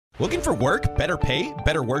Looking for work, better pay,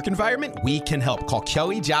 better work environment? We can help. Call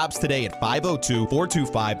Kelly Jobs today at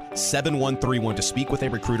 502-425-7131 to speak with a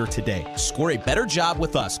recruiter today. Score a better job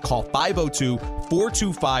with us. Call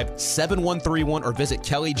 502-425-7131 or visit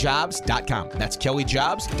kellyjobs.com. That's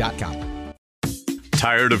kellyjobs.com.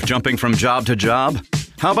 Tired of jumping from job to job?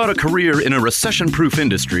 How about a career in a recession-proof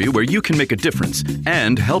industry where you can make a difference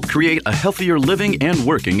and help create a healthier living and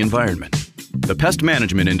working environment? The pest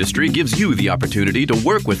management industry gives you the opportunity to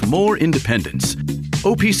work with more independence.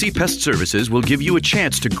 OPC Pest Services will give you a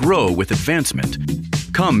chance to grow with advancement.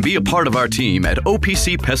 Come be a part of our team at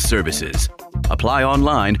OPC Pest Services. Apply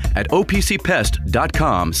online at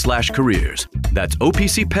opcpest.com/careers. That's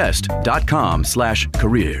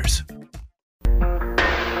opcpest.com/careers.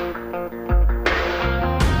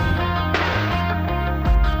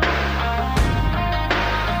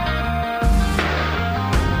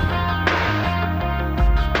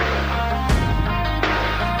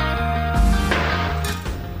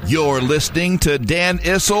 You're listening to Dan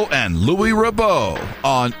Issel and Louis Rabot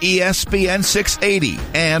on ESPN 680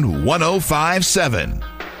 and 105.7.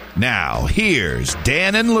 Now, here's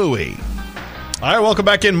Dan and Louis. All right, welcome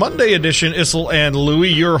back in Monday edition, Issel and Louis,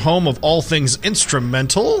 your home of all things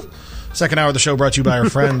instrumental. Second hour of the show brought to you by our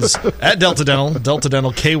friends at Delta Dental,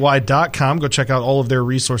 deltadentalky.com. Go check out all of their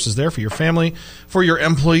resources there for your family, for your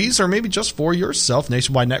employees, or maybe just for yourself.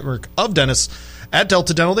 Nationwide network of dentists at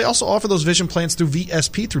Delta Dental. They also offer those vision plans through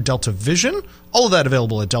VSP, through Delta Vision. All of that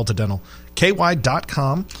available at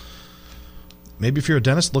deltadentalky.com. Maybe if you're a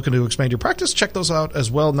dentist looking to expand your practice, check those out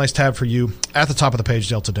as well. Nice tab for you at the top of the page,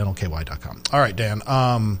 deltadentalky.com. All right, Dan.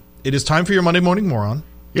 It is time for your Monday Morning Moron.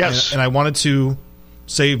 Yes. And I wanted to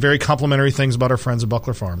say very complimentary things about our friends at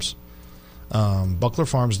Buckler Farms.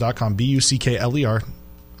 Bucklerfarms.com, BUCKLER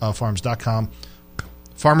farms.com.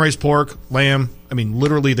 Farm-raised pork, lamb. I mean,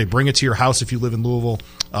 literally, they bring it to your house if you live in Louisville,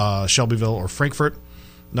 Shelbyville, or Frankfort.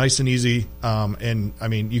 Nice and easy. And, I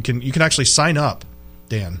mean, you can actually sign up,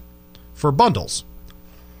 Dan, for bundles.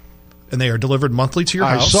 And they are delivered monthly to your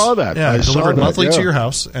house. I saw that. Yeah, delivered monthly to your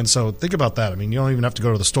house. And so think about that. I mean, you don't even have to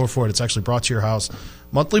go to the store for it. It's actually brought to your house.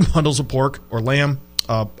 Monthly bundles of pork or lamb.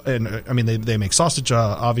 And, I mean, they make sausage,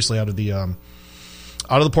 obviously, out of the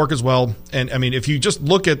pork as well. And I mean, if you just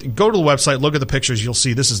go to the website, look at the pictures, you'll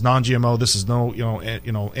see this is non-GMO. This is no,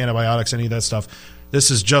 antibiotics, any of that stuff. This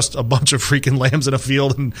is just a bunch of freaking lambs in a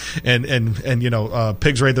field and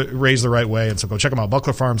pigs raised the right way. And so go check them out,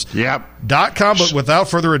 bucklerfarms.com. But without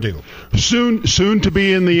further ado, soon to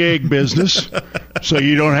be in the egg business, so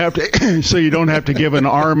you don't have to give an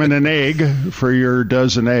arm and an egg for your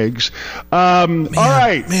dozen eggs. All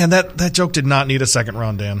right, man, that joke did not need a second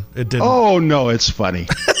round, Dan. It didn't. Oh no, it's funny.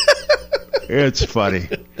 It's funny.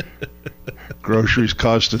 Groceries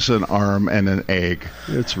cost us an arm and an egg.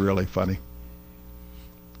 It's really funny.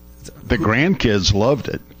 The grandkids loved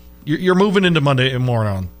it. You're moving into Monday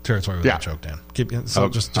Moron territory with that joke, Dan. I'm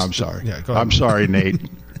sorry. Yeah, go ahead. I'm sorry, Nate.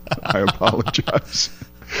 I apologize.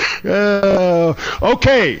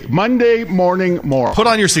 Okay, Monday Morning Moron. Put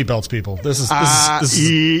on your seatbelts, people.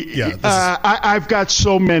 I've got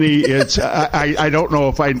so many. It's I don't know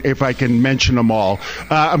if I can mention them all.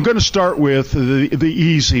 I'm going to start with the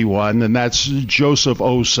easy one, and that's Joseph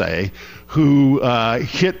Osei, who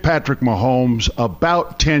hit Patrick Mahomes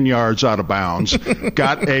about 10 yards out of bounds,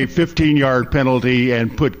 got a 15-yard penalty,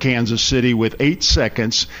 and put Kansas City with 8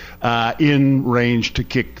 seconds in range to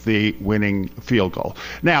kick the winning field goal.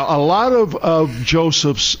 Now, a lot of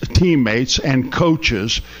Joseph's teammates and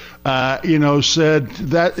coaches, said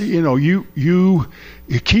that, you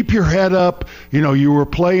keep your head up. You were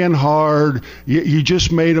playing hard. You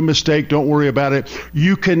just made a mistake. Don't worry about it.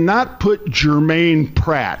 You cannot put Jermaine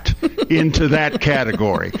Pratt into that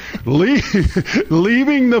category.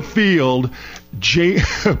 Leaving the field,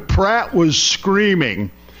 Pratt was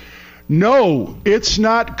screaming, "No, it's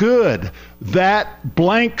not good. That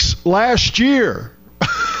blanks last year."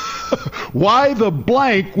 Why the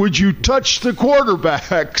blank would you touch the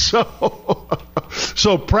quarterback? So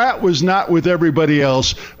Pratt was not with everybody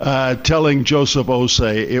else telling Joseph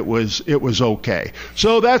Osei it was okay.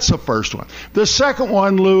 So that's the first one. The second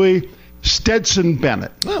one, Louis, Stetson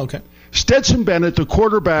Bennett. Oh, okay. Stetson Bennett, the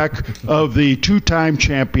quarterback of the two-time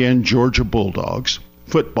champion Georgia Bulldogs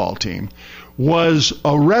football team, was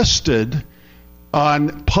arrested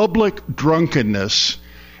on public drunkenness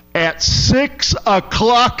at 6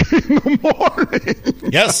 o'clock in the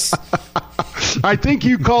morning. Yes. I think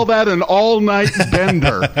you call that an all-night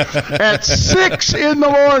bender. At 6 in the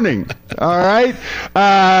morning. All right.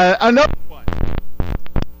 Another one.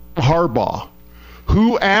 Harbaugh,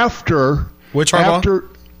 who Which Harbaugh? After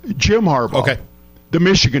Jim Harbaugh. Okay. The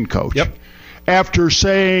Michigan coach. Yep. after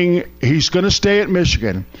saying he's going to stay at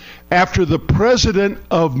Michigan, after the president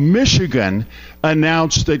of Michigan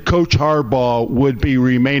announced that Coach Harbaugh would be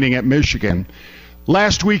remaining at Michigan.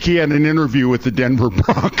 Last week he had an interview with the Denver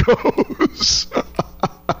Broncos.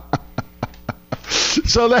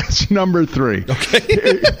 So that's number 3.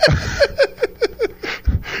 Okay.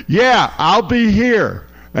 Yeah, I'll be here.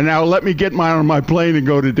 And now let me get on my plane and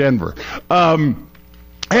go to Denver.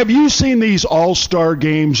 Have you seen these all-star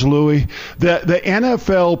games, Louis? The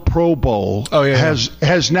NFL Pro Bowl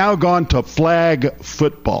has now gone to flag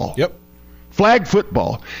football. Yep. Flag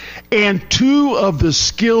football. And two of the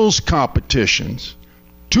skills competitions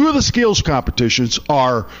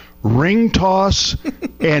are ring toss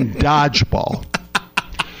and dodgeball.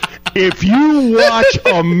 If you watch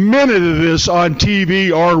a minute of this on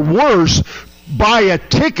TV or worse, buy a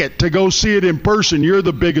ticket to go see it in person, you're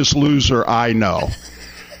the biggest loser I know.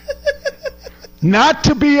 Not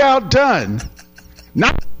to be outdone,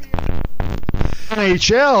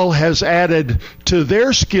 NHL has added to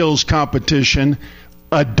their skills competition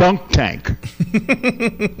a dunk tank.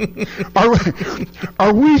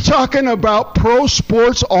 Are we talking about pro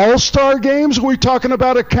sports all-star games? Are we talking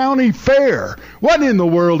about a county fair? What in the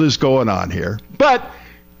world is going on here? But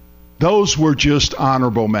those were just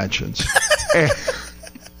honorable mentions.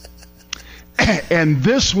 And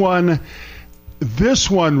this one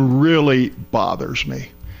really bothers me.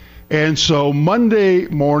 And so Monday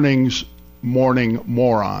morning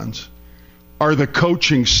morons are the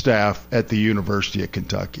coaching staff at the University of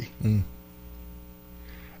Kentucky.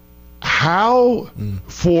 How,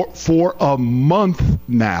 for a month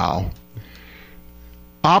now,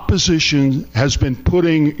 opposition has been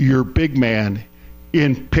putting your big man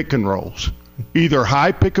in pick and rolls, either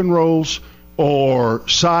high pick and rolls or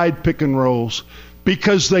side pick and rolls,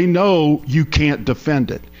 because they know you can't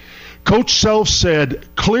defend it. Coach Self said,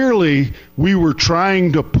 clearly we were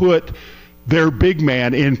trying to put their big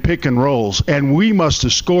man in pick and rolls, and we must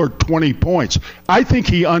have scored 20 points. I think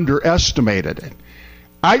he underestimated it.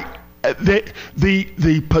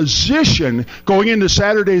 The position going into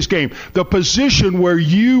Saturday's game, the position where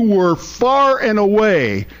you were far and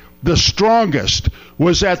away the strongest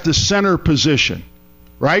was at the center position,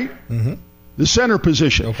 right? Mm-hmm. The center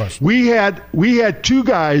position. No question. We had two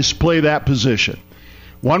guys play that position.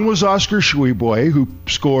 One was Oscar Schweboy, who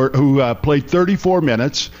played 34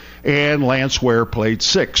 minutes, and Lance Ware played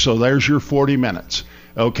 6. So there's your 40 minutes.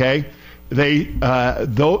 Okay,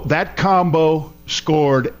 that combo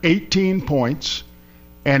scored 18 points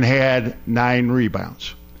and had 9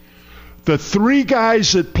 rebounds. The 3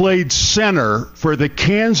 guys that played center for the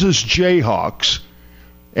Kansas Jayhawks,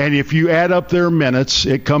 and if you add up their minutes,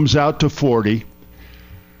 it comes out to 40.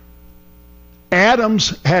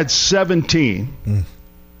 Adams had 17.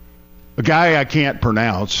 A guy I can't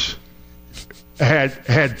pronounce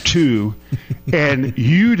had 2, and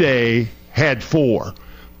Uday had 4.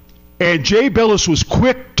 And Jay Billis was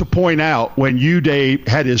quick to point out when Uday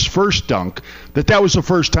had his first dunk that was the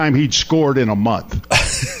first time he'd scored in a month.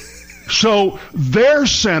 So their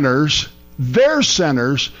centers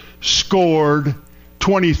scored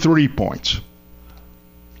 23 points.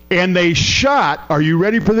 And they shot, are you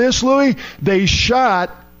ready for this, Louis? They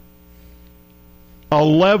shot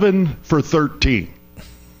 11 for 13.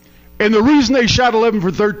 And the reason they shot 11 for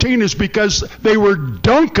 13 is because they were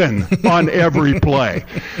dunking on every play.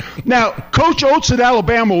 Now, Coach Oates at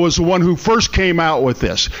Alabama was the one who first came out with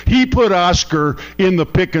this. He put Oscar in the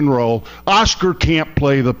pick and roll. Oscar can't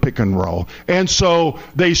play the pick and roll. And so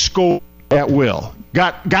they scored at will.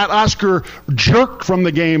 Got Oscar jerked from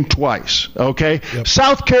the game twice, okay? Yep.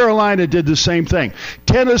 South Carolina did the same thing.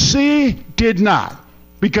 Tennessee did not,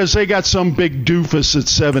 because they got some big doofus that's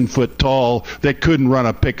 7 foot tall that couldn't run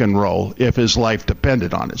a pick and roll if his life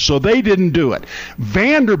depended on it. So they didn't do it.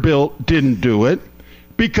 Vanderbilt didn't do it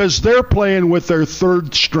because they're playing with their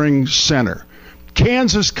third string center.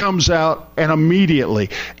 Kansas comes out, and immediately,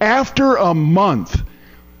 after a month,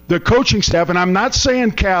 the coaching staff, and I'm not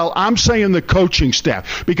saying Cal, I'm saying the coaching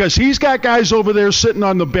staff, because he's got guys over there sitting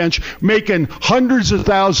on the bench making hundreds of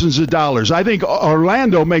thousands of dollars. I think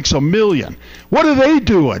Orlando makes $1 million. What are they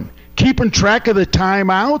doing? Keeping track of the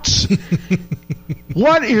timeouts?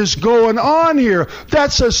 What is going on here?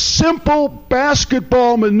 That's a simple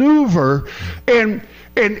basketball maneuver. And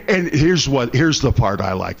here's the part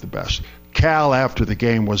I like the best. Cal, after the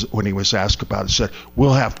game, when he was asked about it, said,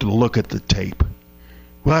 "We'll have to look at the tape.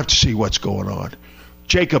 We'll have to see what's going on."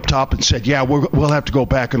 Jacob Toppin said, "Yeah, we'll have to go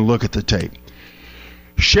back and look at the tape."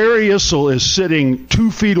 Sherry Issel is sitting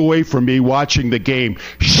 2 feet away from me watching the game.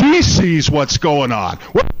 She sees what's going on.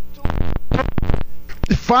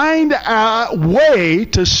 Find a way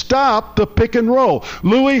to stop the pick and roll.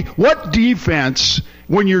 Louis, what defense,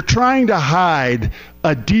 when you're trying to hide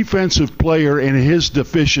a defensive player and his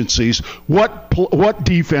deficiencies, what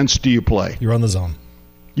defense do you play? You run the zone.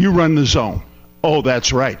 You run the zone. Oh,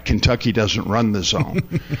 that's right. Kentucky doesn't run the zone.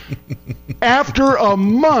 After a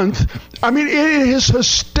month, I mean, it is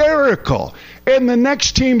hysterical. And the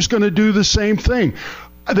next team's going to do the same thing.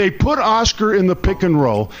 They put Oscar in the pick and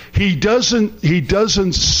roll. He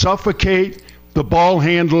doesn't suffocate the ball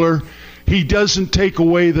handler. He doesn't take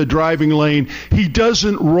away the driving lane. He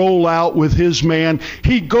doesn't roll out with his man.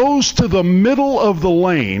 He goes to the middle of the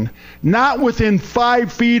lane, not within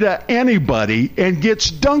 5 feet of anybody, and gets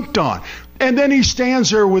dunked on. And then he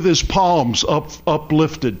stands there with his palms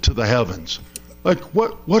uplifted to the heavens. Like,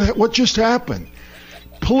 what just happened?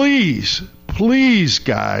 Please,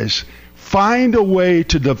 guys, find a way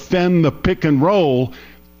to defend the pick and roll,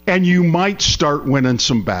 and you might start winning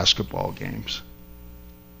some basketball games.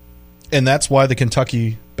 And that's why the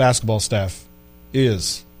Kentucky basketball staff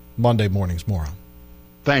is Monday Morning's Moron.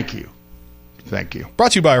 Thank you.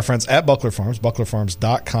 Brought to you by our friends at Buckler Farms,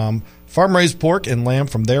 bucklerfarms.com. Farm-raised pork and lamb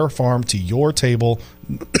from their farm to your table.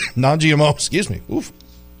 Non-GMO, excuse me. Oof.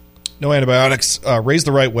 No antibiotics. Raised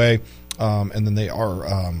the right way. And then they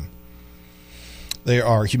are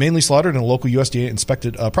humanely slaughtered in a local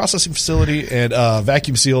USDA-inspected processing facility and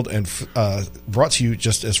vacuum-sealed and brought to you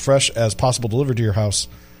just as fresh as possible, delivered to your house.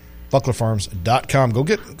 BucklerFarms.com. Go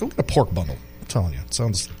get a pork bundle. I'm telling you, it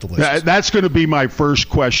sounds delicious. That's going to be my first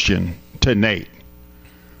question to Nate.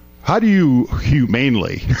 How do you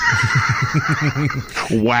humanely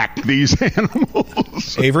whack these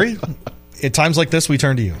animals? Avery, at times like this, we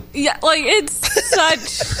turn to you. Yeah, like it's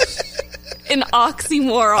such an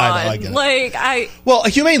oxymoron. I get it. Well,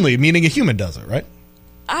 humanely, meaning a human does it, right?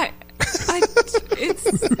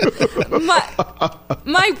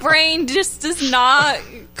 My brain just does not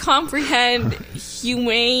comprehend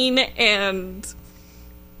humane and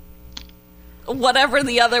whatever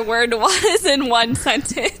the other word was in one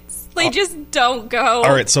sentence. They just don't go.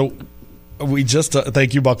 All right, so we just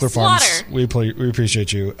thank you, Buckler Farms. Slaughter. We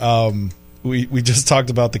appreciate you. We just talked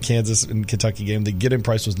about the Kansas and Kentucky game. The get-in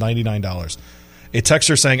price was $99. A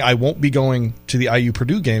texter saying, I won't be going to the IU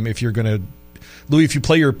Purdue game if you're going to Louis, if you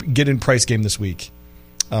play your get-in price game this week,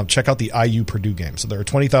 check out the IU Purdue game. So there are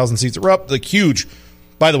 20,000 seats at Rupp, like huge.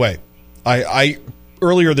 By the way, I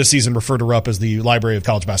earlier this season referred to Rupp as the Library of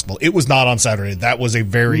College Basketball. It was not on Saturday. That was a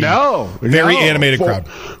very animated crowd.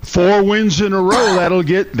 4 wins in a row. That'll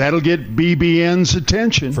get BBN's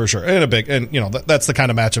attention for sure. And you know that's the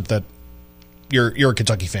kind of matchup that you're a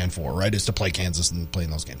Kentucky fan for, right? Is to play Kansas and play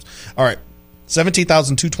in those games. All right,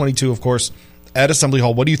 17,222, of course, at Assembly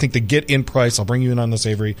Hall. What do you think the get-in price? I'll bring you in on this,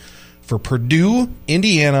 Avery, for Purdue,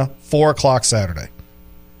 Indiana, 4:00 Saturday.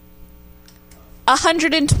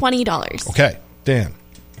 $120. Okay, Dan.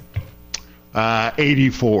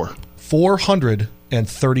 84.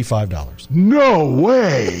 $435. No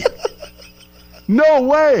way. No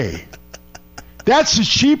way. That's the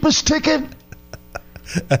cheapest ticket?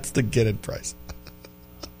 That's the get-in price.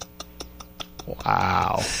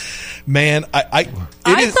 Wow. Man, I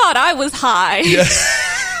thought I was high. Yeah.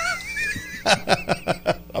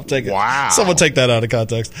 I'll take it. Wow. Someone take that out of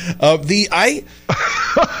context.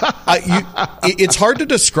 It's hard to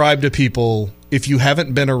describe to people if you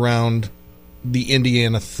haven't been around the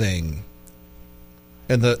Indiana thing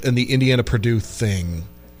and the Indiana Purdue thing.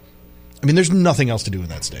 I mean, there's nothing else to do in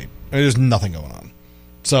that state. I mean, there's nothing going on.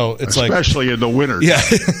 So it's especially in the winter. Yeah.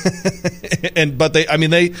 But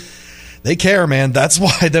they care, man. That's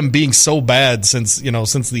why them being so bad since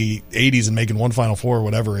the 80s and making one Final Four or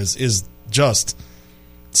whatever is just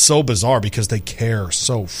so bizarre because they care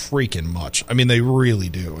so freaking much. I mean, they really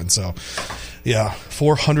do. And so, yeah,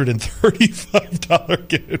 $435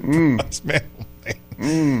 get-in price,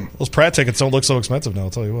 man. Those Pratt tickets don't look so expensive now, I'll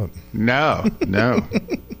tell you what. No.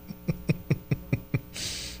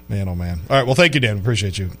 Man, oh man. All right, well, thank you, Dan.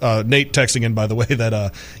 Appreciate you. Nate texting in, by the way,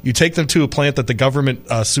 that you take them to a plant that the government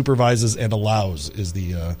supervises and allows is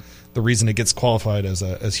the reason it gets qualified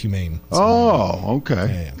as humane. So,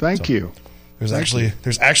 okay. Yeah. Thank you. There's actually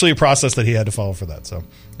a process that he had to follow for that. So,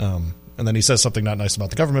 and then he says something not nice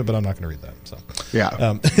about the government, but I'm not going to read that. So,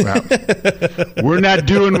 yeah, we're not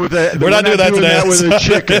doing with that. We're not doing that today. That with the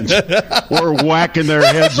chickens. We're whacking their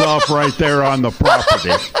heads off right there on the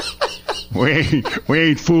property. We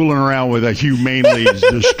ain't fooling around with a humanely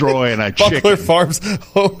destroying a chicken. Buckler Farms,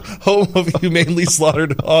 home of humanely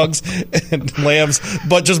slaughtered hogs and lambs,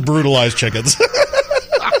 but just brutalized chickens.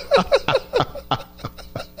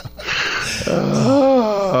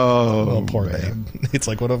 Oh, poor man. It's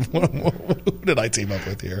like what did I team up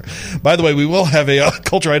with here? By the way, we will have a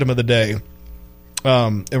culture item of the day,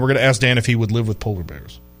 and we're going to ask Dan if he would live with polar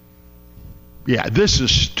bears. Yeah, this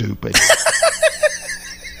is stupid.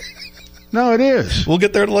 No, it is. We'll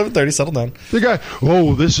get there at 11:30. Settle down. The guy,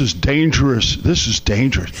 this is dangerous. This is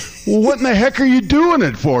dangerous. Well, what in the heck are you doing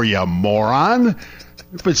it for, you moron?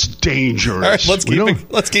 If it's dangerous. All right, let's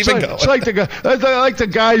keep it going. It's like the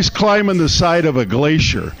guys climbing the side of a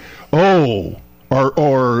glacier. Or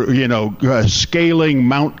scaling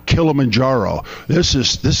Mount Kilimanjaro. This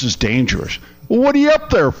is dangerous. Well, what are you up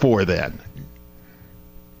there for then?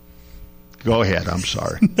 Go ahead. I'm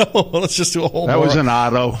sorry. No, let's just do a whole. That was an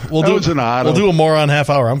auto. We'll do a moron half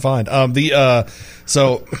hour. I'm fine.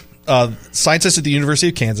 Scientists at the University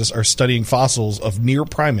of Kansas are studying fossils of near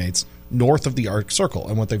primates north of the Arctic Circle,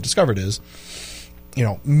 and what they've discovered is,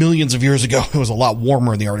 millions of years ago, it was a lot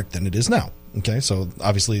warmer in the Arctic than it is now. Okay, so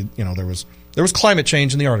obviously, there was climate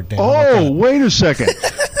change in the Arctic. Dan, wait a second.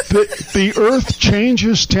 the Earth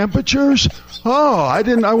changes temperatures? Oh, I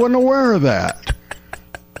wasn't aware of that.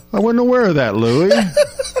 I wasn't aware of that, Louie.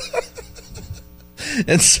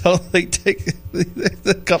 And so they take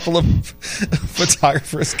a couple of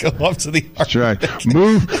photographers go up to the Arctic. That's right.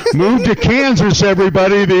 Move to Kansas,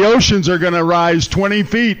 everybody. The oceans are going to rise 20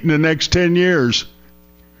 feet in the next 10 years.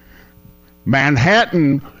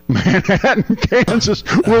 Manhattan, Kansas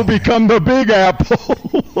will become the Big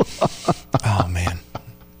Apple. Oh, man.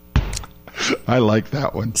 I like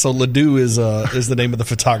that one. So Ledoux is the name of the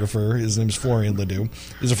photographer. His name is Florian Ledoux.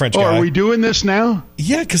 He's a French guy. Are we doing this now?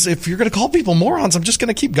 Yeah, because if you're going to call people morons, I'm just going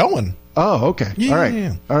to keep going. Oh, okay. Yeah, all right.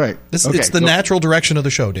 Yeah. All right. It's the natural direction of the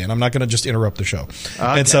show, Dan. I'm not going to just interrupt the show.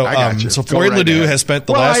 Okay, and so, I got you. So Florian Ledoux has spent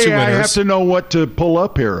the last 2 winters. I have to know what to pull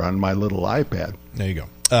up here on my little iPad. There you go.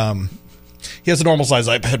 He has a normal size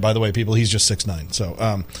iPad, by the way, people. He's just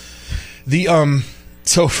 6'9".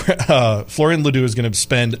 So, Florian Ledoux is going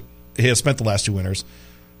to he has spent the last 2 winters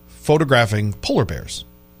photographing polar bears,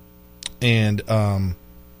 and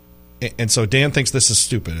so Dan thinks this is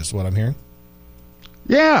stupid, is what I'm hearing.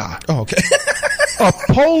 Yeah. Oh, okay. A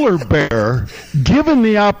polar bear, given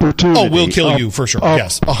the opportunity, will kill you for sure.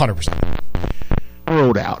 Yes, 100%.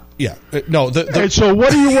 Rode out. Yeah. No. And so,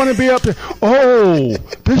 what do you want to be up there? Oh,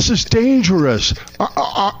 this is dangerous.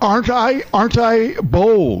 Aren't I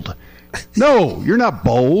bold? No, you're not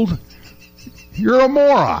bold. You're a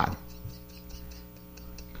moron.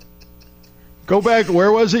 Go back.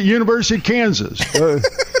 Where was it? University of Kansas.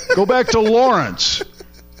 Go back to Lawrence.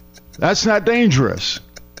 That's not dangerous.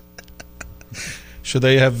 Should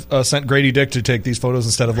they have sent Grady Dick to take these photos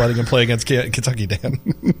instead of letting him play against Kentucky, Dan?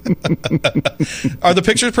 Are the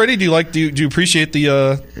pictures pretty? Do you appreciate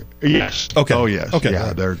the? Yes. Okay. Oh yes. Okay.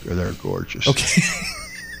 Yeah, they're gorgeous. Okay.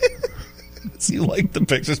 So you like the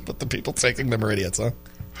pictures, but the people taking them are idiots, huh?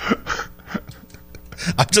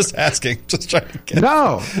 I'm just asking, just trying to get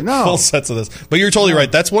full sets of this. But you're totally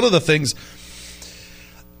right. That's one of the things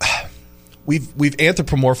we've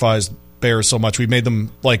anthropomorphized bears so much. We made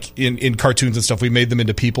them, like in cartoons and stuff, we made them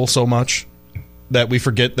into people so much that we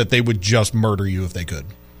forget that they would just murder you if they could.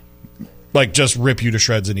 Like just rip you to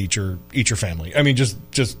shreds and eat your family. I mean, just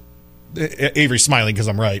Avery's smiling because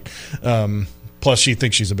I'm right. Plus, she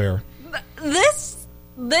thinks she's a bear.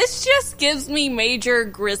 This just gives me major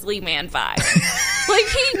grizzly man vibes. Like,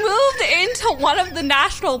 he moved into one of the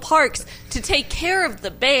national parks to take care of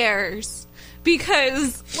the bears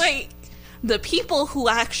because, like, the people who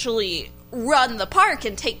actually run the park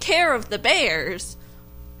and take care of the bears,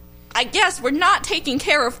 I guess, were not taking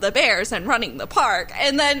care of the bears and running the park.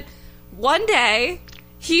 And then one day,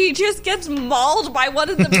 he just gets mauled by one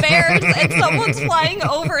of the bears and someone's flying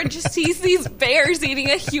over and just sees these bears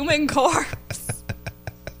eating a human corpse.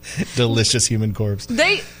 Delicious human corpse.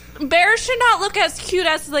 Bears should not look as cute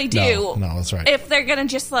as they do. No, that's right. If they're gonna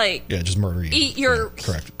just murder you, eat your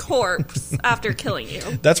corpse after killing you.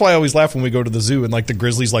 That's why I always laugh when we go to the zoo and like the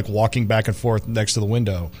grizzly's like walking back and forth next to the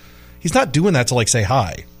window. He's not doing that to like say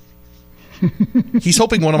hi. He's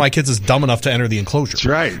hoping one of my kids is dumb enough to enter the enclosure. That's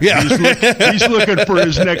right. Yeah, he's looking for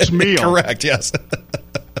his next meal. Correct. Yes.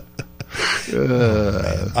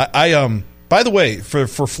 By the way,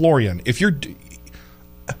 for Florian, if you're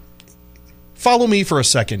follow me for a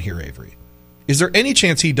second here, Avery. Is there any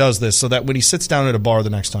chance he does this so that when he sits down at a bar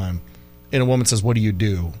the next time and a woman says, "What do you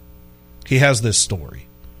do?" he has this story?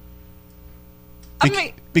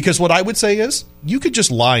 Because what I would say is, you could just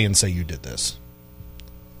lie and say you did this.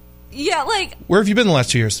 Yeah, like... Where have you been the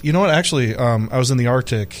last 2 years? You know what? Actually, I was in the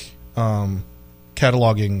Arctic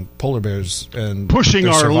cataloging polar bears and pushing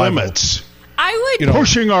our survival. Limits. I would...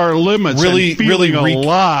 pushing our limits and feeling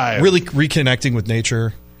alive. Really reconnecting with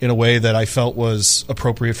nature in a way that I felt was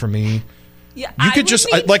appropriate for me. Yeah, You could just,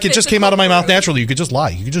 like it just came out of my mouth proof. naturally. You could just lie.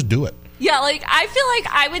 You could just do it. Yeah, like, I feel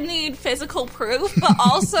like I would need physical proof, but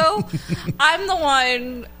also I'm the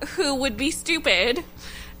one who would be stupid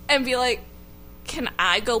and be like, can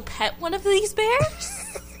I go pet one of these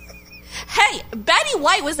bears? Hey, Betty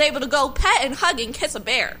White was able to go pet and hug and kiss a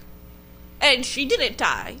bear, and she didn't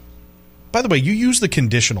die. By the way, you use the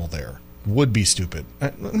conditional there. Would be stupid.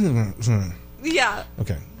 Yeah.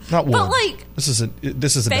 Okay. Not would. But, like, this is a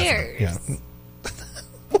bears. definite. Yeah.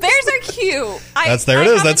 Bears are cute.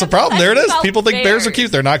 That's a problem. There it is. People think bears are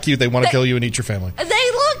cute. They're not cute. They want to kill you and eat your family. They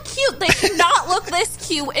look cute. They should not look this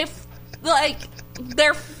cute if, like,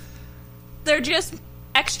 they're just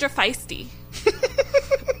extra feisty.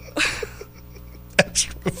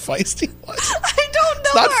 Extra feisty? What? I don't know.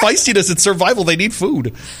 It's not feistiness. It's survival. They need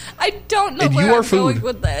food. I don't know And where you are I'm food. going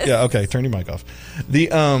with this. Yeah. Okay. Turn your mic off. The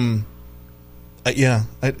yeah.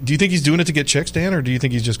 Do you think he's doing it to get chicks, Dan, or do you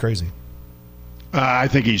think he's just crazy? I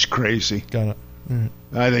think he's crazy. Got it.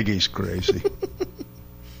 I think he's crazy.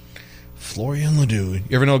 Florian Ledoux.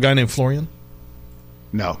 You ever know a guy named Florian?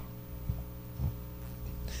 No.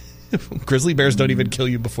 Grizzly bears don't even kill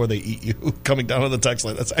you before they eat you. Coming down on the text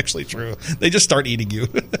line, that's actually true. They just start eating you.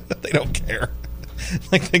 They don't care.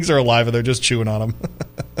 Like things are alive and they're just chewing on them.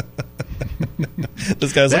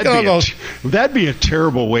 This guy's like, oh no. That'd be a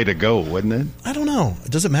terrible way to go, wouldn't it? I don't know.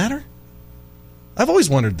 Does it matter? I've always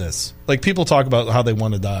wondered this. Like people talk about how they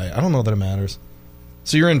want to die. I don't know that it matters.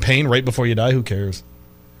 So you're in pain right before you die? Who cares?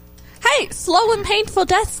 Hey, slow and painful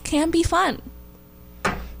deaths can be fun.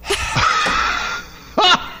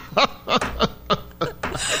 Pat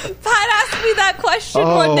asked me that question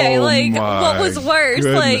one day, like, what was worse,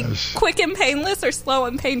 goodness. like, quick and painless or slow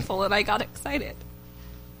and painful, and I got excited.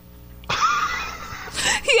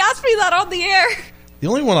 He asked me that on the air. The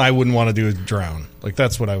only one I wouldn't want to do is drown. Like,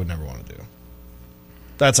 that's what I would never want to do.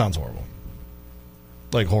 That sounds horrible.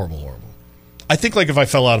 Like, horrible, horrible. I think, like, if I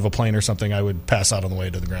fell out of a plane or something, I would pass out on the way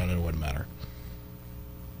to the ground and it wouldn't matter.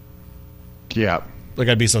 Yeah. Like,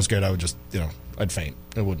 I'd be so scared I would just, I'd faint.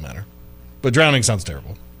 It wouldn't matter. But drowning sounds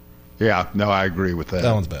terrible. Yeah. No, I agree with that.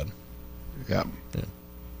 That one's bad. Yeah.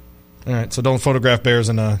 All right, so don't photograph bears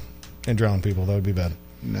and drown people. That would be bad.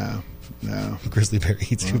 No. Grizzly bear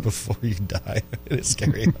eats you before you die. It is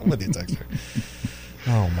scary. I'm with you, Dexter.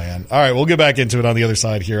 Oh, man. All right, we'll get back into it on the other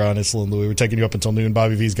side here on Issel and Louie. We're taking you up until noon.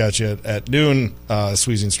 Bobby V's got you at noon.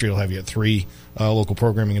 Sweezy and Street will have you at 3. Local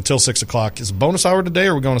programming until 6 o'clock. Is it bonus hour today,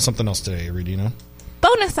 or are we going to something else today, Reed? Do you know?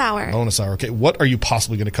 Bonus hour. Bonus hour. Okay, what are you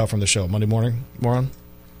possibly going to cut from the show? Monday morning, moron?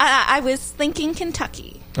 I was thinking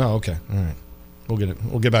Kentucky. Oh, okay. All right. We'll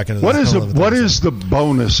get back into that. What is the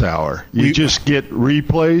bonus hour? You just get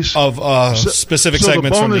replays of specific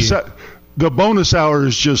segments from the bonus hour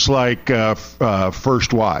is just like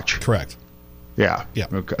First Watch. Correct. Yeah. Yeah.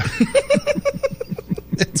 Okay.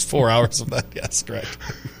 It's 4 hours of that. Yes, correct.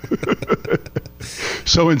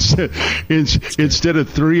 So instead of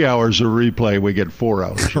 3 hours of replay, we get 4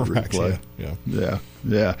 hours of Correct. replay.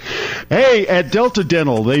 Yeah. Hey, at Delta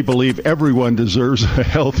Dental, they believe everyone deserves a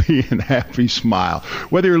healthy and happy smile.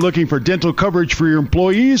 Whether you're looking for dental coverage for your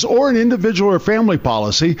employees or an individual or family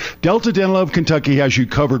policy, Delta Dental of Kentucky has you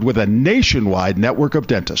covered with a nationwide network of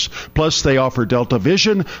dentists. Plus, they offer Delta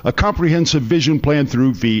Vision, a comprehensive vision plan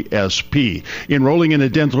through VSP. Enrolling in a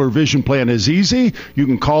dental or vision plan is easy. You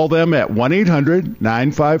can call them at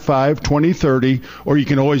 1-800-955-2030, or you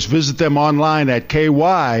can always visit them online at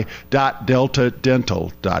ky.deltadental.com.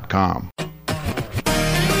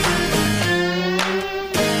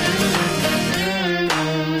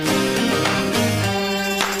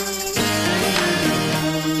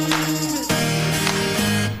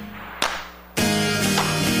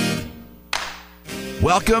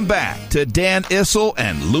 Welcome back to Dan Issel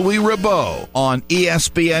and Louie Rabeau on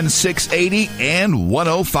ESPN 680 and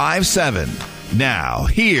 105.7. Now,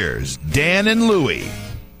 here's Dan and Louie.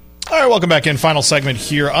 All right, welcome back in. Final segment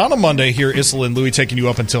here on a Monday. Here, Issel and Louie taking you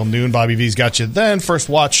up until noon. Bobby V's got you then. First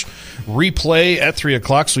watch replay at 3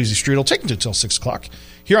 o'clock. Sweezy Street will take you until 6 o'clock.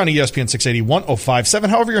 Here on ESPN 680, 105.7.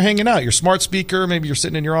 However you're hanging out, your smart speaker, maybe you're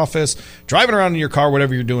sitting in your office, driving around in your car,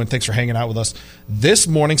 whatever you're doing. Thanks for hanging out with us. This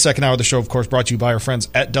morning, second hour of the show, of course, brought to you by our friends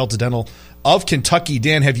at Delta Dental of Kentucky.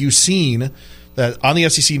 Dan, have you seen that on the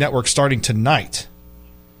SEC Network starting tonight?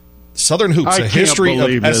 Southern Hoops, a history of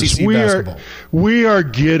SEC basketball. We are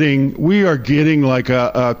getting like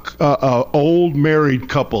a old married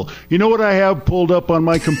couple. You know what I have pulled up on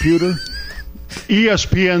my computer?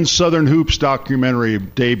 ESPN Southern Hoops documentary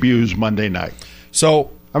debuts Monday night. So,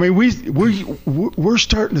 I mean, we're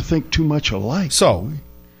starting to think too much alike. So,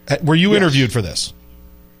 were you interviewed for this?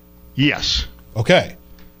 Yes. Okay.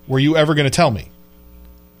 Were you ever going to tell me?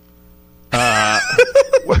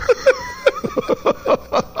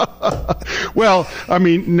 Well, I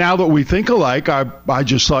mean, now that we think alike, I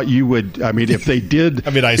just thought you would. I mean, if they did,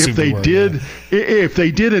 if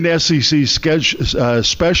they did an SEC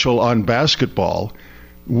special on basketball,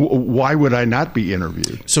 why would I not be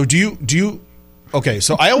interviewed? So do you? Okay,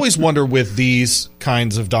 so I always wonder with these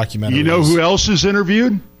kinds of documentaries. You know who else is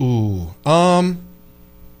interviewed? Ooh,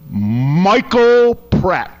 Michael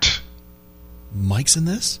Pratt. Mike's in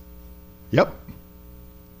this? Yep.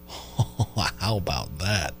 How about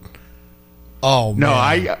that? Oh, man. No,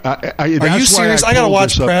 Are you serious? I got to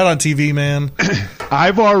watch Pratt on TV, man.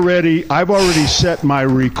 I've already set my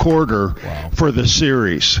recorder for the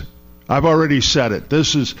series. I've already set it.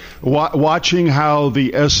 This is watching how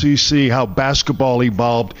the SEC, how basketball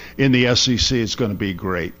evolved in the SEC is going to be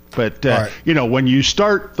great. But, you know, when you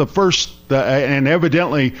start the first, and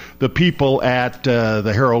evidently the people at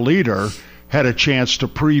the Herald Leader had a chance to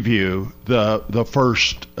preview the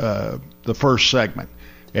first segment.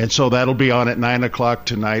 And so that'll be on at 9 o'clock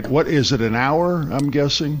tonight. What is it, an hour, I'm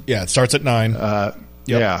guessing? Yeah, it starts at 9.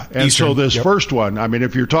 Yeah, and Eastern. So this first one, I mean,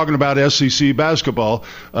 if you're talking about SEC basketball,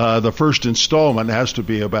 the first installment has to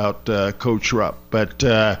be about Coach Rupp. But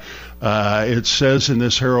it says in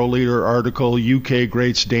this Herald Leader article, UK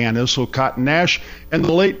greats Dan Issel, Cotton Nash, and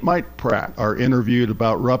the late Mike Pratt are interviewed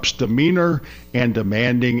about Rupp's demeanor and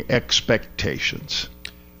demanding expectations.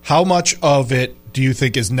 How much of it do you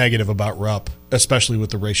think is negative about Rupp, especially with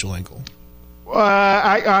the racial angle?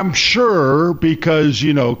 I'm sure because,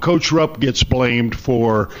 you know, Coach Rupp gets blamed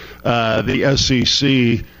for the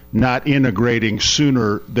SEC not integrating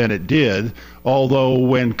sooner than it did. Although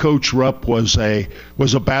when Coach Rupp was a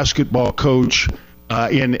basketball coach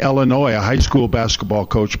in Illinois, a high school basketball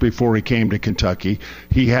coach before he came to Kentucky,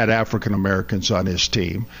 he had African Americans on his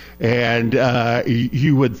team. And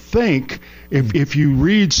you would think, if you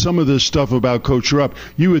read some of this stuff about Coach Rupp,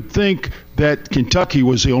 you would think that Kentucky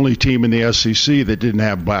was the only team in the SEC that didn't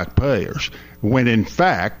have black players, when in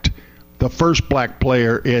fact the first black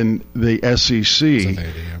player in the SEC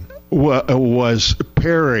was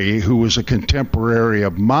Perry, who was a contemporary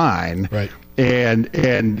of mine. Right. And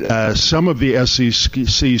some of the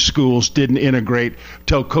SEC schools didn't integrate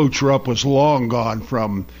till Coach Rupp was long gone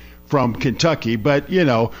from Kentucky. But, you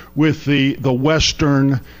know, with the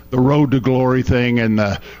Western, the Road to Glory thing, and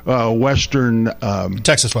the Western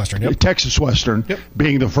Texas Western, Texas Western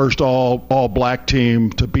being the first all black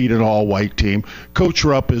team to beat an all white team, Coach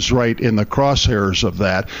Rupp is right in the crosshairs of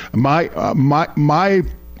that.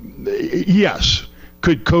 Yes,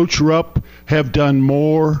 could Coach Rupp have done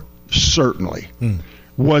more? Certainly.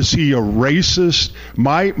 Was he a racist?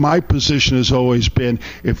 My position has always been,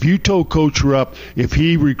 if you told Coach Rupp if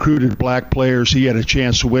he recruited black players, he had a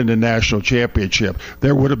chance to win the national championship,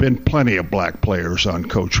 there would have been plenty of black players on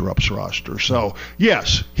Coach Rupp's roster. So,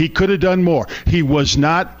 yes, he could have done more. He was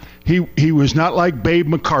not like Babe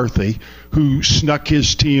McCarthy, who snuck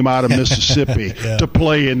his team out of Mississippi to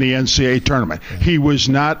play in the NCAA tournament. He was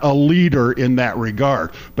not a leader in that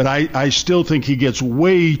regard. But I still think he gets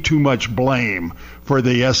way too much blame for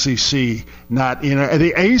the SEC not in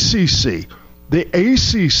the ACC. The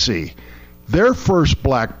ACC, their first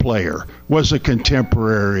black player was a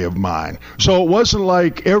contemporary of mine. So it wasn't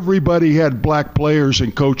like everybody had black players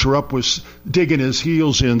and Coach Rupp was digging his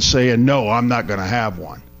heels in saying, no, I'm not going to have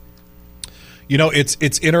one. You know, it's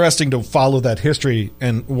interesting to follow that history,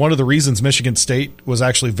 and one of the reasons Michigan State was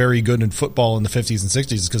actually very good in football in the 50s and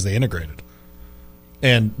 60s is because they integrated.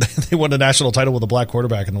 And they won a national title with a black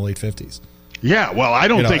quarterback in the late 50s. Yeah, well, I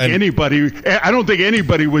don't think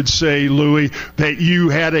anybody would say, Louis, that you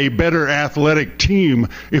had a better athletic team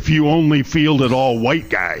if you only fielded all white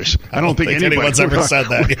guys. I don't think anyone's ever said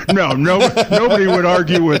that. No, nobody would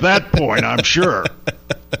argue with that point, I'm sure.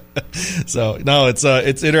 So, no, it's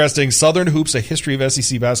interesting. Southern Hoops, A History of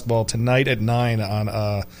SEC Basketball, tonight at 9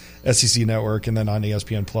 on SEC Network, and then on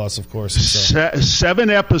ESPN Plus, of course. So.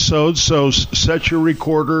 7 episodes, so set your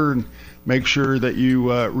recorder and make sure that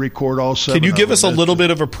you record all 7. Can you give us a little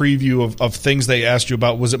bit of a preview of things they asked you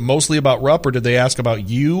about? Was it mostly about Rupp, or did they ask about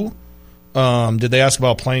you? Did they ask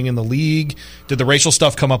about playing in the league? Did the racial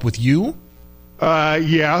stuff come up with you?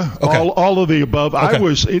 Yeah, okay. all of the above. Okay.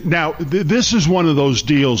 This is one of those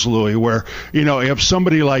deals, Louis, where, you know, if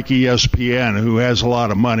somebody like ESPN, who has a lot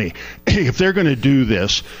of money, if they're going to do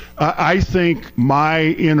this, I think my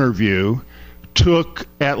interview took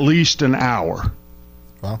at least an hour.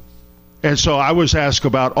 Wow. And so I was asked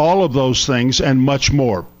about all of those things and much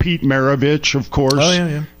more. Pete Maravich, of course. Oh,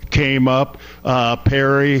 yeah. came up.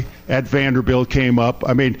 Perry at Vanderbilt came up.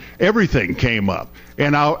 I mean, everything came up.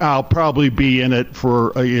 And I'll probably be in it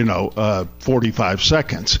for 45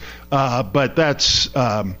 seconds. But that's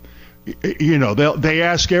they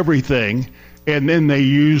ask everything, and then they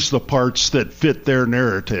use the parts that fit their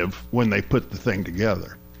narrative when they put the thing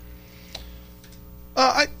together.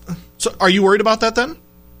 So are you worried about that then?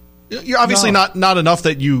 You're obviously not enough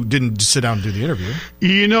that you didn't sit down and do the interview.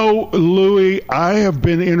 Louis, I have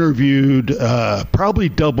been interviewed probably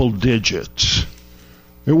double digits.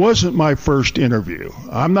 It wasn't my first interview.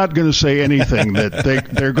 I'm not going to say anything that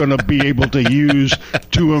they're going to be able to use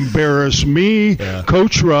to embarrass me,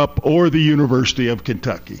 Coach Rupp, or the University of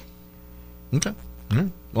Kentucky. Okay. Mm-hmm.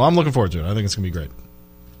 Well, I'm looking forward to it. I think it's going to be great.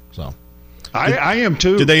 So, I am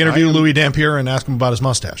too. Did they interview Louis Dampier and ask him about his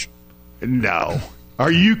mustache? No.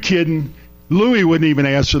 Are you kidding? Louis wouldn't even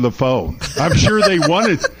answer the phone. I'm sure they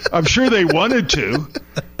wanted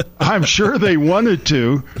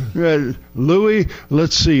to. Louis,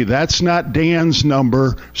 let's see. That's not Dan's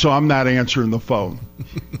number, so I'm not answering the phone.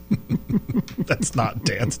 That's not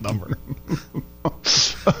Dan's number.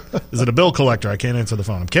 Is it a bill collector? I can't answer the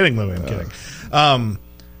phone. I'm kidding, Louis. I'm kidding.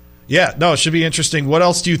 It should be interesting. What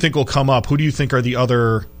else do you think will come up? Who do you think are the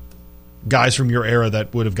other guys from your era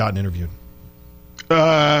that would have gotten interviewed?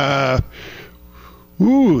 That's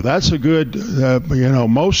a good.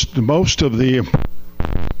 Most of the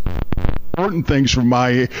important things from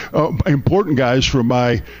my important guys from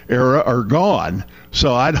my era are gone.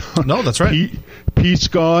 So I don't. No, that's right. Pete's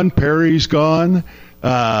gone. Perry's gone.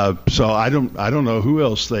 So I don't know who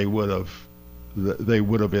else they would have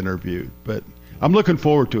interviewed. But I'm looking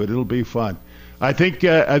forward to it. It'll be fun. I think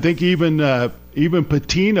even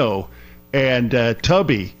Pitino and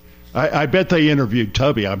Tubby. I bet they interviewed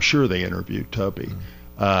Tubby. I'm sure they interviewed Tubby.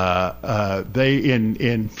 They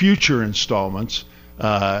in future installments,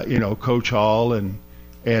 Coach Hall and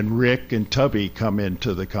Rick and Tubby come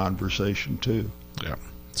into the conversation too. Yeah.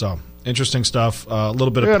 So interesting stuff. A little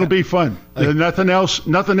bit. It'll be fun. Nothing else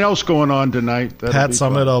going on tonight. Pat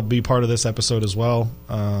Summit will be part of this episode as well,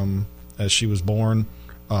 as she was born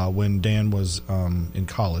when Dan was in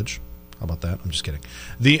college. How about that? I'm just kidding.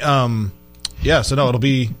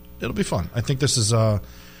 It'll be fun. I think this is, the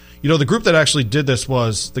group that actually did this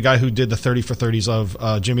was the guy who did the 30 for 30s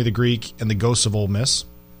of Jimmy the Greek and the Ghosts of Ole Miss.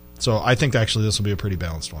 So I think actually this will be a pretty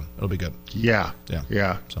balanced one. It'll be good. Yeah.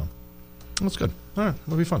 So that's good. All right.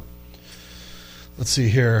 It'll be fun. Let's see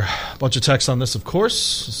here. A bunch of text on this, of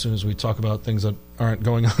course, as soon as we talk about things that aren't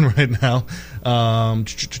going on right now.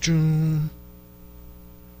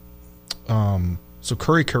 So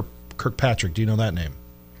Curry Kirkpatrick, do you know that name?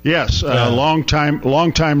 Yes, long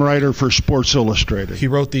time writer for Sports Illustrated. He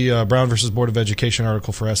wrote the Brown versus Board of Education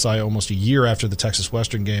article for SI almost a year after the Texas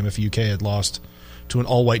Western game. If UK had lost to an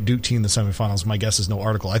all-white Duke team in the semifinals, my guess is no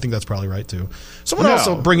article. I think that's probably right too. Someone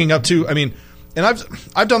also bringing up too. I mean, and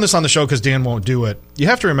I've done this on the show because Dan won't do it. You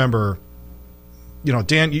have to remember,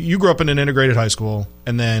 Dan, you grew up in an integrated high school,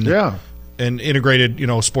 and then and integrated,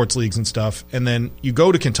 sports leagues and stuff. And then you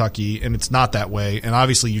go to Kentucky, and it's not that way. And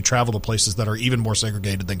obviously, you travel to places that are even more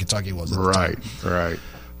segregated than Kentucky was at the time. Right.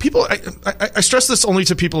 People, I stress this only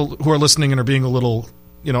to people who are listening and are being a little,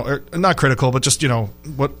 not critical, but just,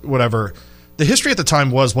 whatever. The history at the time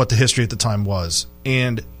was what the history at the time was.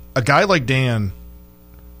 And a guy like Dan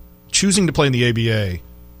choosing to play in the ABA,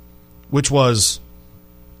 which was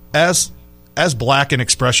as black an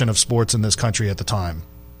expression of sports in this country at the time,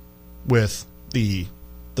 with the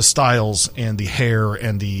styles and the hair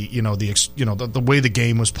and the way the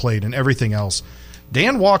game was played and everything else.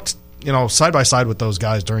 Dan walked, side by side with those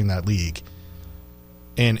guys during that league.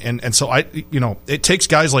 And so it takes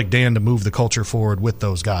guys like Dan to move the culture forward with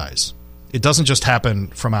those guys. It doesn't just happen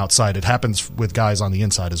from outside. It happens with guys on the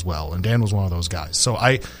inside as well. And Dan was one of those guys. So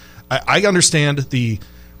I understand the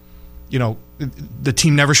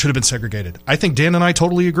team never should have been segregated. I think Dan and I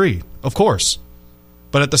totally agree, of course.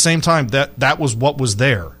 But at the same time, that was what was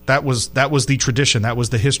there. That was the tradition. That was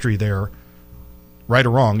the history there, right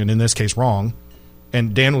or wrong, and in this case, wrong.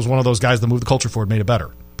 And Dan was one of those guys that moved the culture forward, made it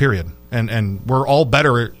better, period. And we're all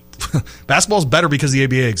better. Basketball's better because the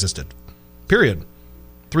ABA existed, period.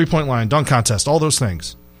 3-point line, dunk contest, all those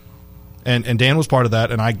things. And Dan was part of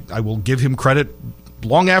that, and I will give him credit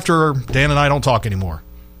long after Dan and I don't talk anymore.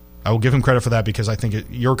 I will give him credit for that because I think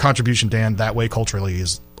your contribution, Dan, that way culturally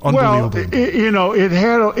is unbelievable. Well,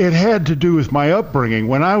 it had to do with my upbringing.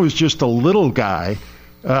 When I was just a little guy,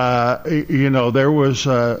 there was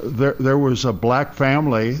a black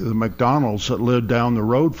family, the McDonald's, that lived down the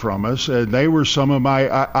road from us, and they were some of my.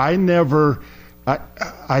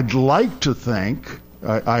 I'd like to think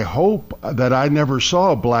I hope that I never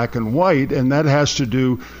saw black and white, and that has to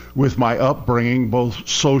do with my upbringing, both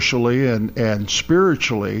socially and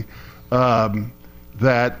spiritually.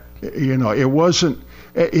 That it wasn't.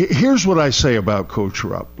 Here's what I say about Coach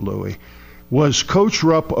Rupp, Louis. Was Coach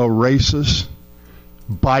Rupp a racist?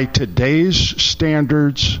 By today's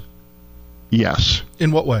standards, yes.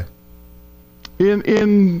 In what way?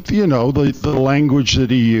 In the language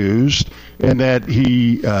that he used, and that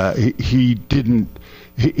he didn't.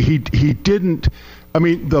 I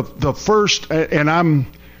mean, the first, and I'm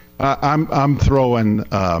throwing.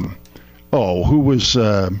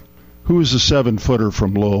 Who was the 7-footer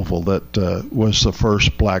from Louisville that was the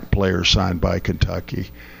first black player signed by Kentucky?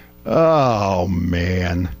 Oh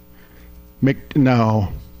man,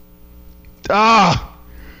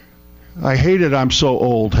 I hate it. I'm so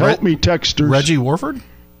old. Help me, texters. Reggie Warford?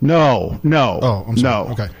 No. Oh, I'm sorry.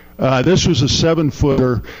 No. Okay. This was a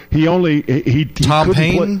 7-footer. He Tom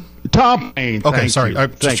Paine? Tom Paine. Okay, sorry. I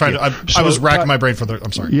was racking my brain for the.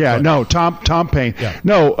 I'm sorry. Yeah, no, Tom Paine. Yeah.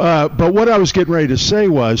 No, but what I was getting ready to say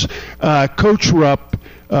was, Coach Rupp,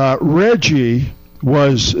 Reggie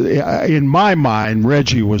was, in my mind,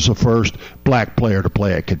 Reggie was the first black player to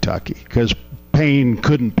play at Kentucky because Payne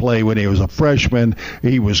couldn't play when he was a freshman.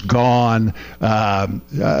 He was gone.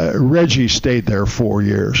 Reggie stayed there 4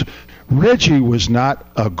 years. Reggie was not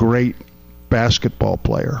a great basketball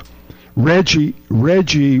player.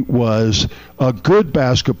 Reggie was a good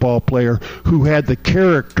basketball player who had the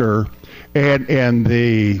character and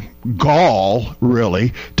the gall,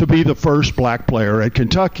 really, to be the first black player at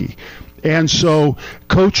Kentucky. And so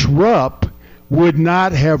Coach Rupp would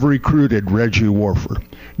not have recruited Reggie Warford.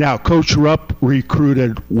 Now, Coach Rupp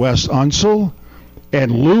recruited Wes Unseld,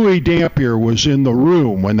 and Louis Dampier was in the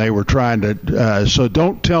room when they were trying to. So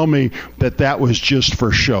don't tell me that was just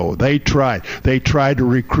for show. They tried. They tried to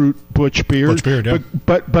recruit Butch Beard. Yeah.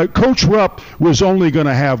 But Coach Rupp was only going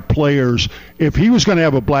to have players. If he was going to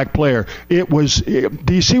have a black player, do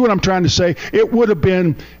you see what I'm trying to say? It would have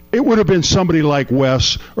been somebody like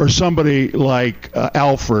Wes or somebody like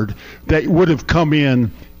Alford that would have come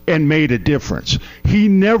in and made a difference. He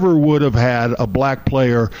never would have had a black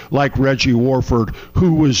player like Reggie Warford,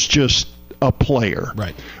 who was just a player.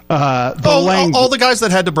 Right. All the guys that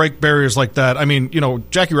had to break barriers like that. I mean,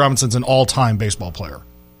 Jackie Robinson's an all-time baseball player.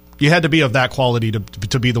 You had to be of that quality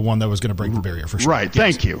to be the one that was going to break the barrier for sure. Right. Yes.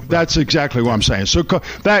 Thank you. Right. That's exactly what I'm saying. So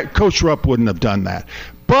that Coach Rupp wouldn't have done that.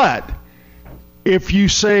 But if you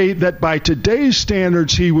say that by today's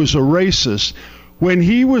standards he was a racist, when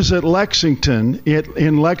he was at Lexington,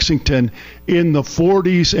 in Lexington in the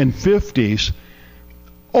 40s and 50s,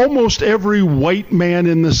 almost every white man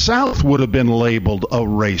in the South would have been labeled a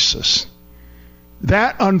racist.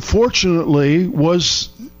 That, unfortunately,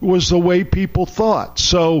 was the way people thought.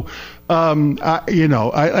 So,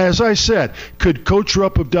 as I said, could Coach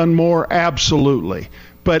Rupp have done more? Absolutely.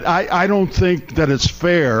 But I don't think that it's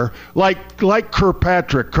fair. Like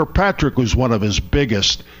Kirkpatrick. Kirkpatrick was one of his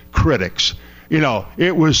biggest critics.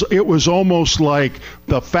 It was almost like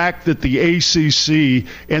the fact that the ACC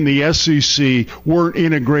and the SEC weren't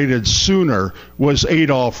integrated sooner was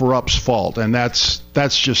Adolph Rupp's fault, and that's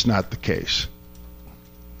just not the case.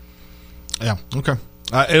 Yeah. Okay.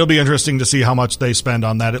 It'll be interesting to see how much they spend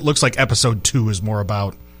on that. It looks like episode 2 is more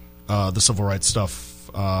about the civil rights stuff,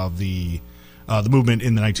 the movement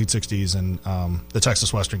in the 1960s, and the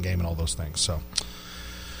Texas Western game, and all those things. So.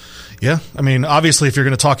 Yeah, I mean, obviously, if you're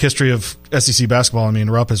going to talk history of SEC basketball, I mean,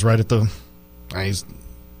 Rupp is right at the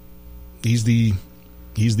he's the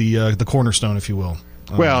cornerstone, if you will.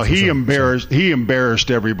 Well, he embarrassed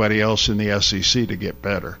everybody else in the SEC to get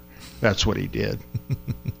better. That's what he did.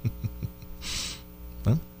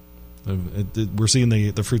 Well, we're seeing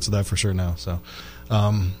the fruits of that for sure now. So,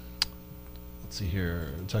 let's see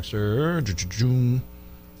here, texter.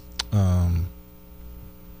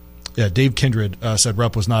 Yeah, Dave Kindred said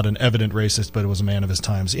Rupp was not an evident racist, but it was a man of his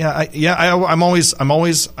times. I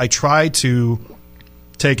try to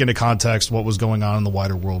take into context what was going on in the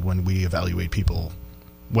wider world when we evaluate people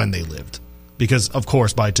when they lived, because of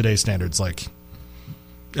course by today's standards, like,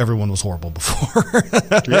 everyone was horrible before.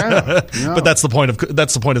 Yeah. But that's the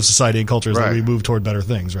point of society and culture, is that we move toward better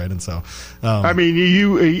things, right? And so, I mean,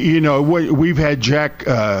 we've had Jack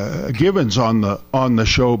Givens on the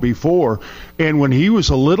show before, and when he was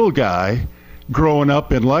a little guy growing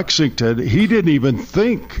up in Lexington, he didn't even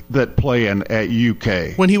think that playing at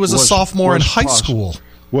UK when he was a sophomore in high school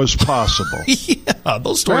was possible. Yeah,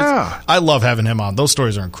 those stories. Yeah. I love having him on. Those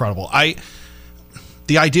stories are incredible.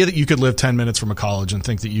 The idea that you could live 10 minutes from a college and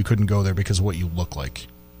think that you couldn't go there because of what you look like.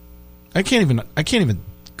 I can't even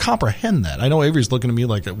comprehend that. I know Avery's looking at me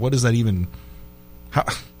like, what does that even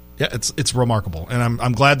Yeah, it's remarkable, and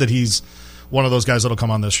I'm glad that he's one of those guys that'll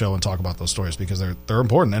come on this show and talk about those stories because they're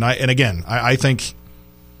important. And I think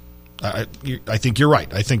you're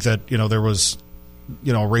right. I think that there was a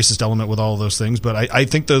racist element with all of those things, but I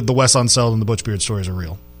think the Wes Unseld and the Butch Beard stories are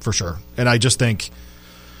real for sure. And I just think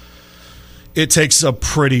it takes a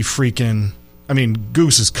pretty freaking. I mean,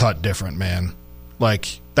 Goose is cut different, man.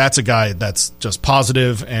 Like, that's a guy that's just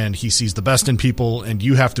positive, and he sees the best in people, and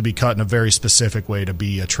you have to be cut in a very specific way to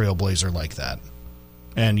be a trailblazer like that.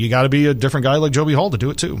 And you got to be a different guy like Joe B. Hall to do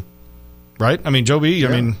it too, right? I mean, Joe B.,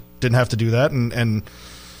 didn't have to do that, and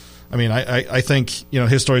I mean, I think,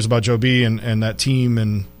 his stories about Joe B. and that team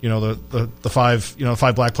and, the five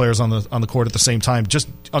black players on the court at the same time, just,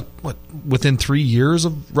 within 3 years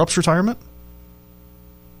of Rupp's retirement?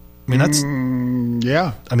 I mean, that's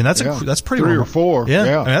I mean, that's pretty 3 or 4. Yeah, I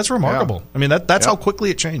mean, that's remarkable. Yeah. I mean, that's how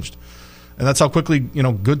quickly it changed, and that's how quickly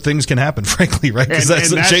good things can happen. Frankly, right? Because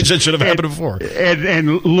that's a change that should have happened before.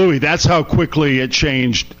 And Louis, that's how quickly it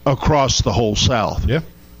changed across the whole South. Yeah.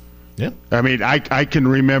 Yeah. I mean, I can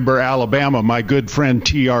remember Alabama. My good friend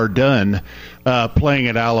T.R. Dunn playing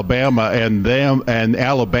at Alabama, and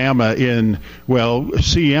Alabama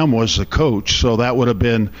CM was the coach, so that would have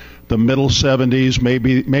been the middle 70s,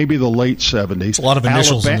 maybe the late 70s. It's a lot of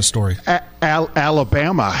initials in the story.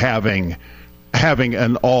 Alabama having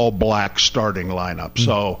an all-black starting lineup.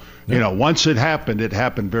 So, once it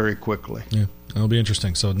happened very quickly. Yeah, it'll be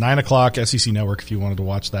interesting. So 9 o'clock, SEC Network, if you wanted to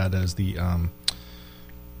watch that as the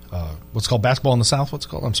what's called Basketball in the South? What's it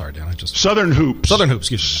called? I'm sorry, Dan. Southern Hoops. Southern Hoops,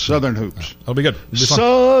 excuse me. Southern Hoops. That'll be good. It'll be fun.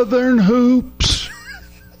 Southern Hoops.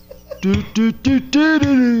 Do, do, do, do,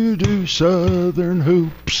 do, do, Southern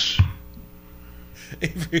Hoops.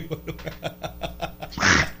 What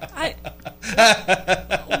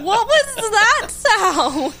was that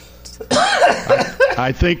sound?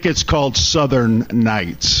 I think it's called Southern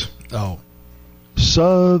Nights. Oh.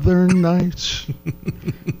 Southern Nights.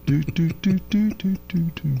 Do, do, do, do, do, do,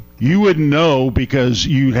 do. You wouldn't know because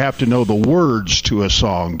you'd have to know the words to a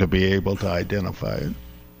song to be able to identify it.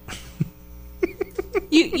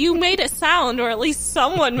 You made a sound, or at least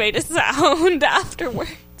someone made a sound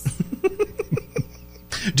afterwards.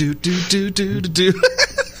 Do, do, do, do, do, do.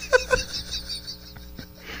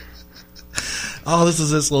 Oh, this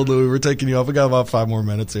is it, Slow Louie. We're taking you off. We got about 5 more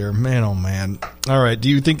minutes here. Man, oh, man. All right. Do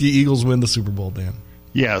you think the Eagles win the Super Bowl, Dan?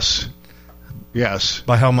 Yes.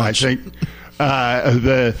 By how much? I think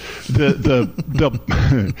the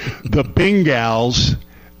Bengals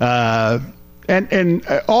and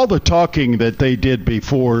all the talking that they did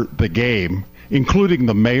before the game, including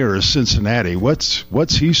the mayor of Cincinnati.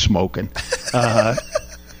 What's he smoking?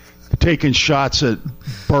 Taking shots at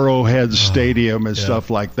Burrowhead Stadium and stuff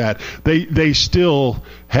like that. They still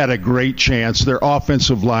had a great chance. Their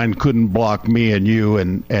offensive line couldn't block me and you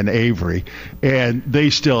and Avery, and they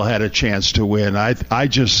still had a chance to win. I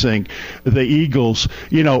just think the Eagles,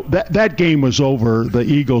 that game was over, the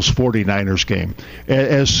Eagles-49ers game.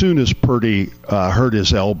 As soon as Purdy hurt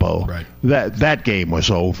his elbow, right, that game was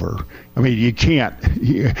over. I mean, you can't,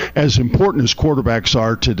 as important as quarterbacks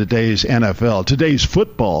are to today's NFL, today's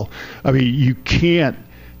football, I mean, you can't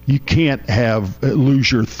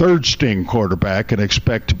lose your third string quarterback and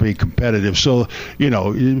expect to be competitive. So,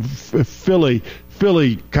 Philly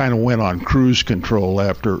kind of went on cruise control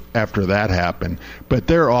after that happened. But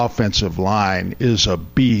their offensive line is a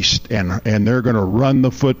beast, and they're going to run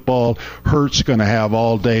the football. Hurt's going to have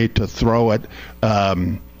all day to throw it.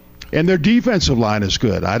 And their defensive line is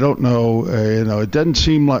good. I don't know, it doesn't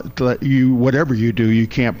seem like whatever you do, you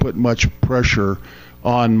can't put much pressure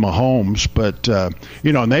on Mahomes. But,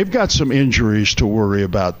 and they've got some injuries to worry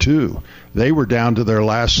about, too. They were down to their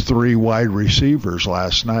last 3 wide receivers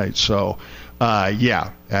last night. So,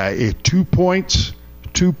 2 points.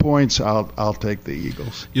 2 points, I'll take the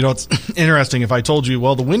Eagles. It's interesting. If I told you,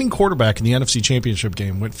 the winning quarterback in the NFC Championship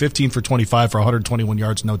game went 15 for 25 for 121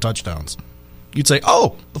 yards, no touchdowns, you'd say,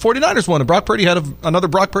 the 49ers won, and Brock Purdy had another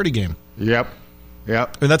Brock Purdy game. Yep.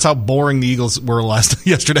 And that's how boring the Eagles were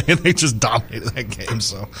yesterday, and they just dominated that game.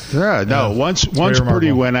 So once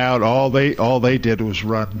Purdy went out, all they did was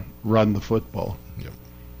run the football. Yep.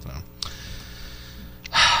 So.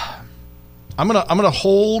 I'm gonna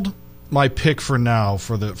hold my pick for now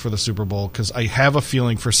for the Super Bowl because I have a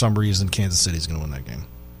feeling for some reason Kansas City's going to win that game.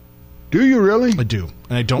 Do you really? I do,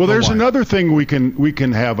 and I don't. Well, know there's why. Another thing we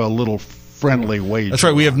can have a little friendly wager. That's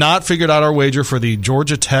right. We have not figured out our wager for the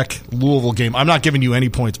Georgia Tech Louisville game. I'm not giving you any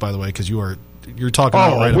points, by the way, because you're talking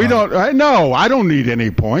about right. We don't. I don't need any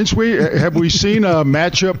points. Have we seen a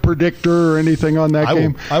matchup predictor or anything on that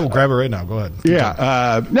game? I will grab it right now. Go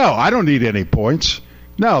ahead. No, I don't need any points.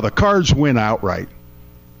 No, the Cards win outright.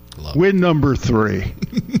 Win number 3.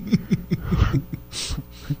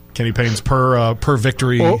 Kenny Payne's per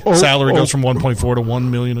victory salary goes from 1.4 to $1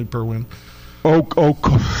 million per win.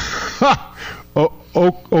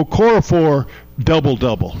 Okorafor double.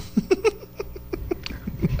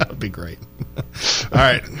 That would be great. All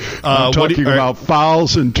right. I'm talking about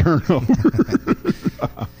fouls and turnovers.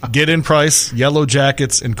 Get in Price, Yellow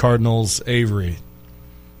Jackets, and Cardinals, Avery.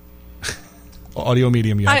 Audio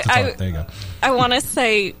medium, you have to talk. There you go. I want to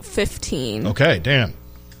say 15. Okay, Dan.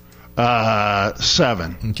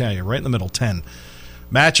 7. Okay, you're right in the middle, 10.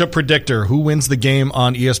 Matchup predictor. Who wins the game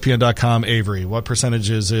on ESPN.com, Avery? What percentage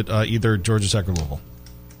is it, either Georgia Tech or Louisville?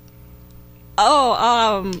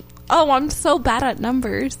 I'm so bad at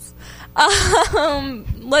numbers.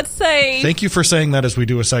 Let's say... Thank you for saying that as we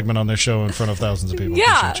do a segment on this show in front of thousands of people.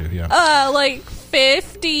 Yeah. Appreciate you. Yeah. Like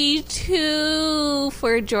 52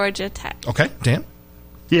 for Georgia Tech. Okay, Dan?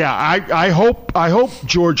 Yeah, I hope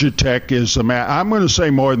Georgia Tech is the man. I'm going to say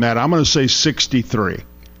more than that. I'm going to say 63.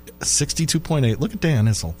 62.8. Look at Dan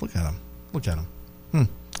Issel. Look at him.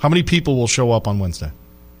 How many people will show up on Wednesday?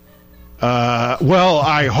 Well,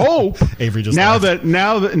 I hope Avery just now laughed.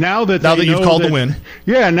 that you've called the win.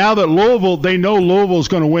 Yeah, now that they know Louisville's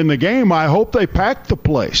going to win the game. I hope they pack the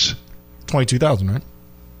place. 22,000, right?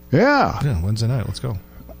 Yeah, Wednesday night. Let's go.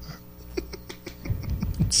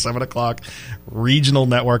 7 o'clock, regional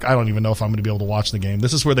network. I don't even know if I'm going to be able to watch the game.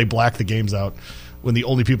 This is where they black the games out when the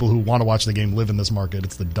only people who want to watch the game live in this market.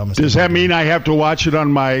 It's the dumbest. Does that mean I have to watch it on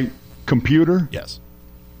my computer? Yes.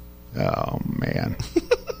 Oh, man.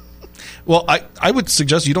 Well, I would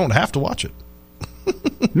suggest you don't have to watch it.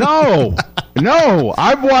 No.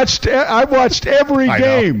 I've watched every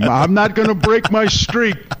game. I'm not going to break my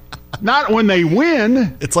streak. Not when they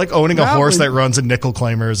win. It's like owning a horse that runs in nickel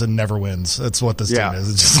claimers and never wins. That's what this team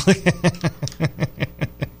is. It's just like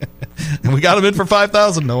and we got him in for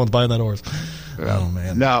 $5,000. No one's buying that horse. Oh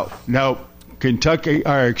man. No.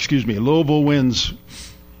 Louisville wins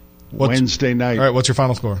Wednesday night. All right, what's your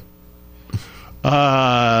final score?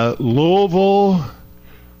 Louisville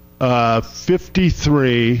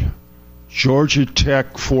 53, Georgia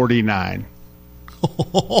Tech 49.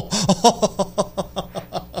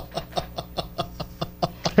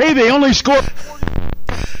 Hey, they only scored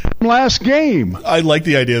last game. I like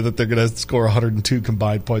the idea that they're going to score 102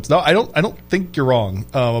 combined points. No, I don't think you're wrong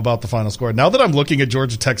about the final score. Now that I'm looking at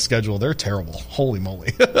Georgia Tech's schedule, they're terrible. Holy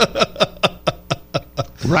moly.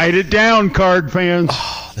 Write it down, Card fans.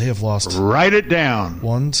 Oh, they have lost. Write it down.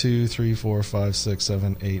 1, 2, 3, 4, 5, 6,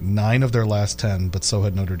 7, 8, 9 of their last 10, but so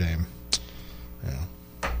had Notre Dame. Yeah.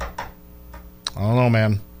 I don't know,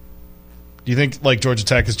 man. Do you think like Georgia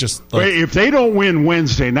Tech is just like, wait, if they don't win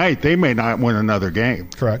Wednesday night, they may not win another game.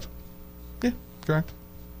 Correct. Yeah, correct.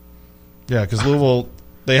 Yeah, because Louisville,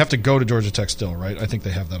 they have to go to Georgia Tech still, right? I think they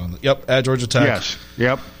have that on the at Georgia Tech. Yes.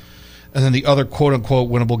 Yep. And then the other quote unquote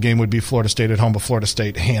winnable game would be Florida State at home, but Florida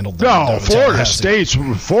State handled them. No, Florida State's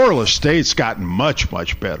gotten much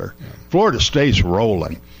better. Yeah. Florida State's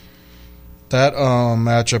rolling. That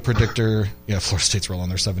matchup predictor, Florida State's rolling.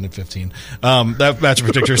 They're 7-15. That matchup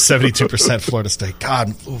predictor is 72% Florida State. God,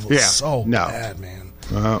 Louisville's so bad, man.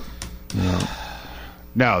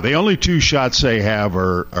 No, the only two shots they have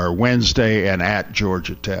are Wednesday and at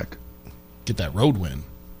Georgia Tech. Get that road win.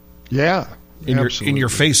 Yeah, in your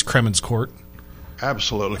face, Kremen's Court.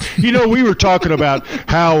 Absolutely. We were talking about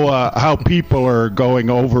how people are going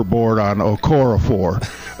overboard on Okorafor.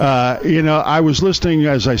 I was listening,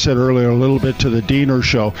 as I said earlier, a little bit to the Diener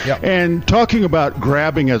show, and talking about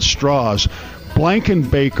grabbing at straws.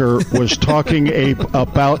 Blankenbaker was talking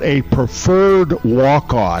about a preferred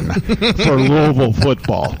walk-on for Louisville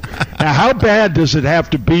football. Now, how bad does it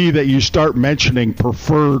have to be that you start mentioning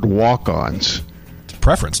preferred walk-ons? It's a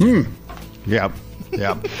preference. Yeah.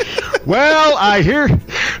 Well, I hear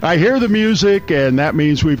the music, and that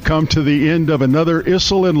means we've come to the end of another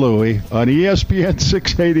Issel and Louie on ESPN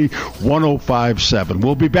 680 105.7.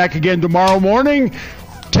 We'll be back again tomorrow morning,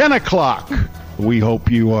 10 o'clock. We hope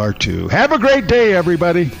you are too. Have a great day,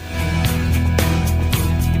 everybody.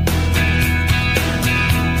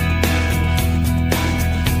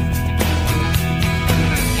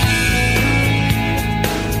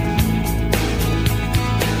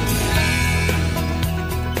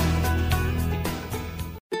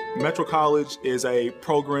 Metro College is a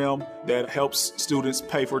program that helps students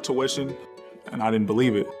pay for tuition, and I didn't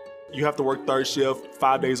believe it. You have to work third shift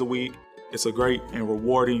 5 days a week. It's a great and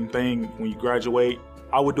rewarding thing when you graduate.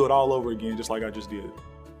 I would do it all over again, just like I just did.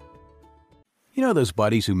 You know those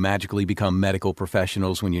buddies who magically become medical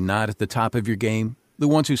professionals when you're not at the top of your game? The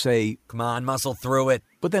ones who say, "Come on, muscle through it,"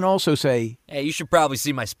 but then also say, "Hey, you should probably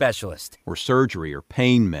see my specialist," or surgery or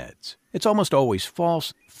pain meds. It's almost always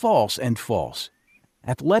false, false, and false.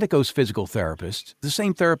 Athletico's physical therapists, the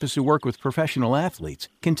same therapists who work with professional athletes,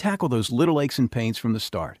 can tackle those little aches and pains from the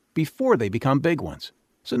start, before they become big ones.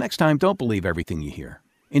 So next time, don't believe everything you hear.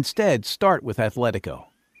 Instead, start with Athletico.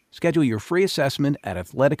 Schedule your free assessment at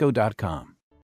athletico.com.